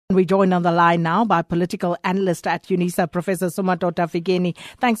We're joined on the line now by political analyst at UNISA, Professor Sumadoda Fikeni.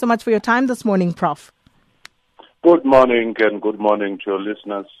 Thanks so much for your time this morning, Prof. Good morning, and good morning to your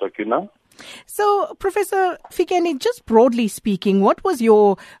listeners, Sakina. So, Professor Fikeni, just broadly speaking, what was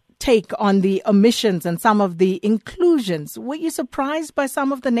your take on the omissions and some of the inclusions? Were you surprised by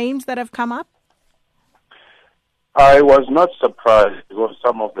some of the names that have come up? I was not surprised because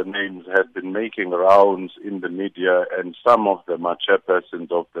some of the names had been making rounds in the media, and some of them are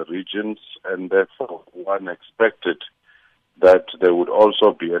chairpersons of the regions, and therefore one expected that there would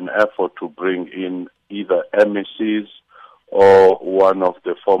also be an effort to bring in either MECs or one of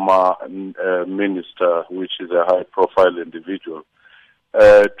the former minister, which is a high-profile individual.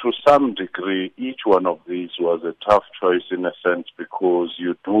 To some degree, each one of these was a tough choice in a sense, because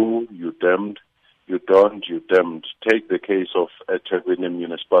you do, you damned. You don't, you damned. Take the case of eThekwini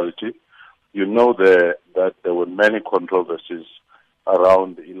municipality. You know that there were many controversies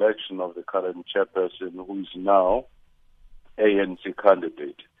around the election of the current chairperson, who is now ANC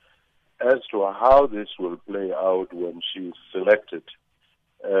candidate. As to how this will play out when she is selected,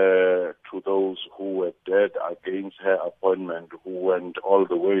 to those who were dead against her appointment, who went all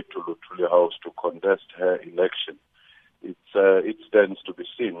the way to Luthuli House to contest her election, it stands to be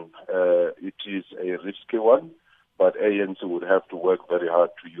seen. It is a risky one, but ANC would have to work very hard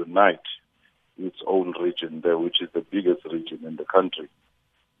to unite its own region there, which is the biggest region in the country.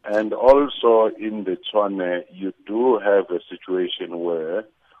 And also in the Tshwane, you do have a situation where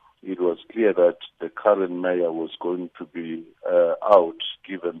it was clear that the current mayor was going to be out,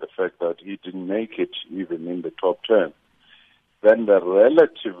 given the fact that he didn't make it even in the top 10. Then the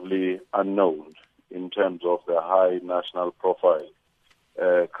relatively unknown, in terms of the high national profile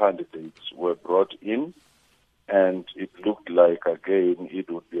candidates, were brought in, and it looked like, again, it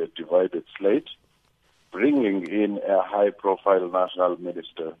would be a divided slate. Bringing in a high-profile national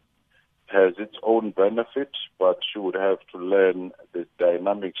minister has its own benefit, but she would have to learn the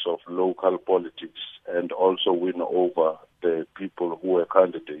dynamics of local politics and also win over the people who are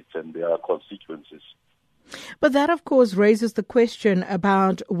candidates and their constituencies. But that, of course, raises the question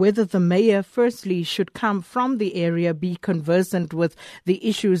about whether the mayor, firstly, should come from the area, be conversant with the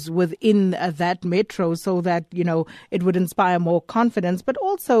issues within that metro so that, it would inspire more confidence. But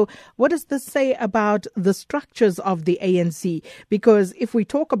also, what does this say about the structures of the ANC? Because if we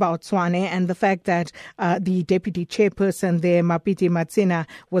talk about Tshwane and the fact that the deputy chairperson there, Mapiti Matsina,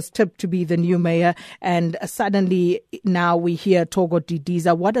 was tipped to be the new mayor, and suddenly now we hear Togo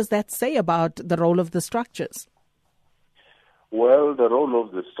Didiza, what does that say about the role of the structures? Well, the role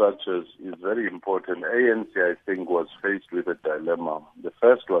of the structures is very important. ANC, I think, was faced with a dilemma. The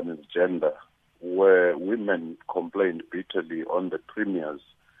first one is gender, where women complained bitterly on the premiers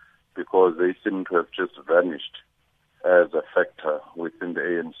because they seem to have just vanished as a factor within the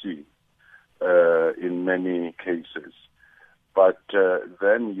ANC in many cases. But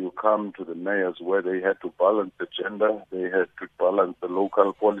then you come to the mayors, where they had to balance the gender, they had to balance the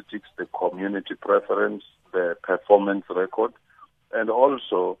local politics, the community preference, the performance record, and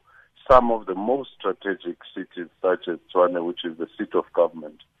also some of the most strategic cities, such as Tshwane, which is the seat of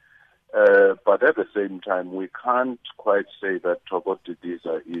government. But at the same time, we can't quite say that Togo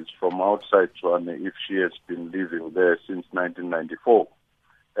Didiza is from outside Tshwane if she has been living there since 1994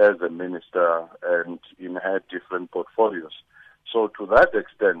 as a minister and in her different portfolios. So to that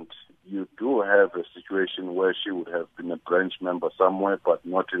extent, you do have a situation where she would have been a branch member somewhere, but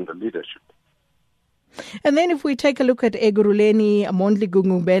not in the leadership. And then if we take a look at Ekurhuleni Mondli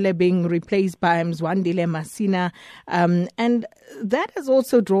Gungubele being replaced by Mzwandile Masina, and that has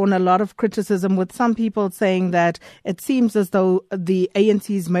also drawn a lot of criticism, with some people saying that it seems as though the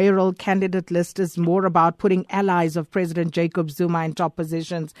ANC's mayoral candidate list is more about putting allies of President Jacob Zuma in top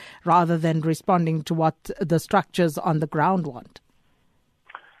positions rather than responding to what the structures on the ground want.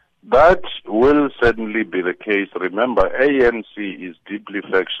 That will certainly be the case. Remember, ANC is deeply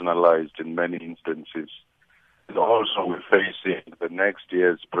factionalized in many instances. And also, we're facing the next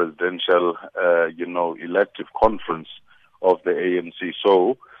year's presidential, elective conference of the ANC.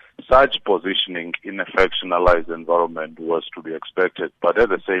 So, such positioning in a factionalized environment was to be expected. But at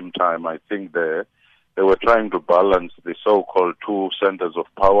the same time, I think they were trying to balance the so-called two centers of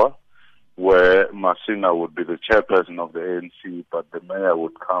power, where Masina would be the chairperson of the ANC, but the mayor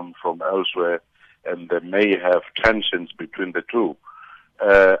would come from elsewhere, and there may have tensions between the two.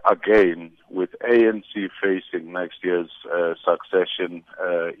 Again, with ANC facing next year's succession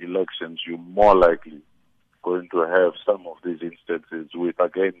elections, you're more likely going to have some of these instances with,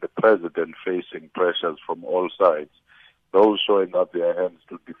 again, the president facing pressures from all sides, those showing up their hands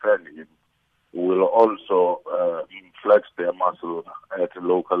to defend him will also flex their muscle at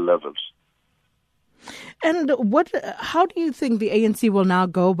local levels. And how do you think the ANC will now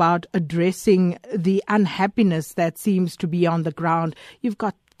go about addressing the unhappiness that seems to be on the ground? You've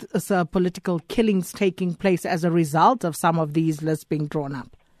got political killings taking place as a result of some of these lists being drawn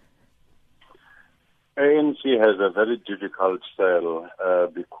up. ANC has a very difficult sell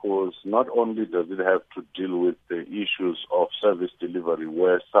because not only does it have to deal with the issues of service delivery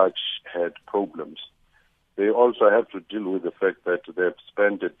where such had problems, they also have to deal with the fact that they've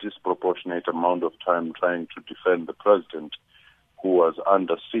spent a disproportionate amount of time trying to defend the president who was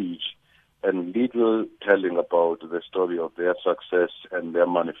under siege, and little telling about the story of their success and their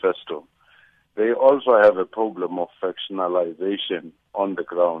manifesto. They also have a problem of factionalization on the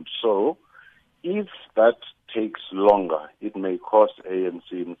ground. So if that takes longer, it may cost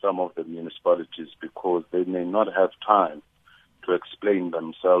ANC in some of the municipalities because they may not have time to explain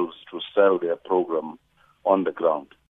themselves, to sell their program on the ground.